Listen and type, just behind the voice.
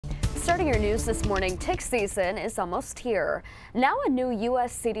Starting your news this morning, tick season is almost here. Now a new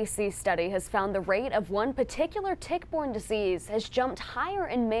U.S. CDC study has found the rate of one particular tick-borne disease has jumped higher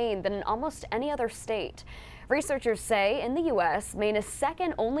in Maine than in almost any other state. Researchers say in the U.S., Maine is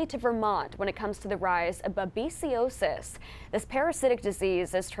second only to Vermont when it comes to the rise of Babesiosis. This parasitic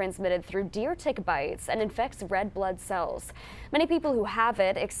disease is transmitted through deer tick bites and infects red blood cells. Many people who have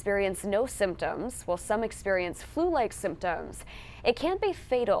it experience no symptoms, while some experience flu-like symptoms. It can be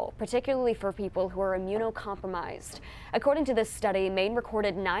fatal, particularly for people who are immunocompromised. According to this study, Maine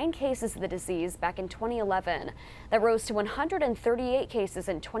recorded 9 cases of the disease back in 2011. That rose to 138 cases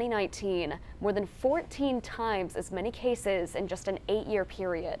in 2019, more than 14 times as many cases in just an 8-year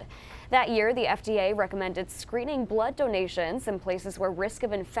period. That year, the FDA recommended screening blood donations in places where risk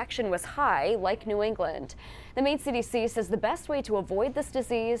of infection was high, like New England. The Maine CDC says the best way to avoid this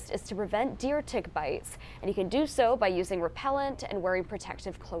disease is to prevent deer tick bites, and you can do so by using repellent and wearing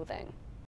protective clothing.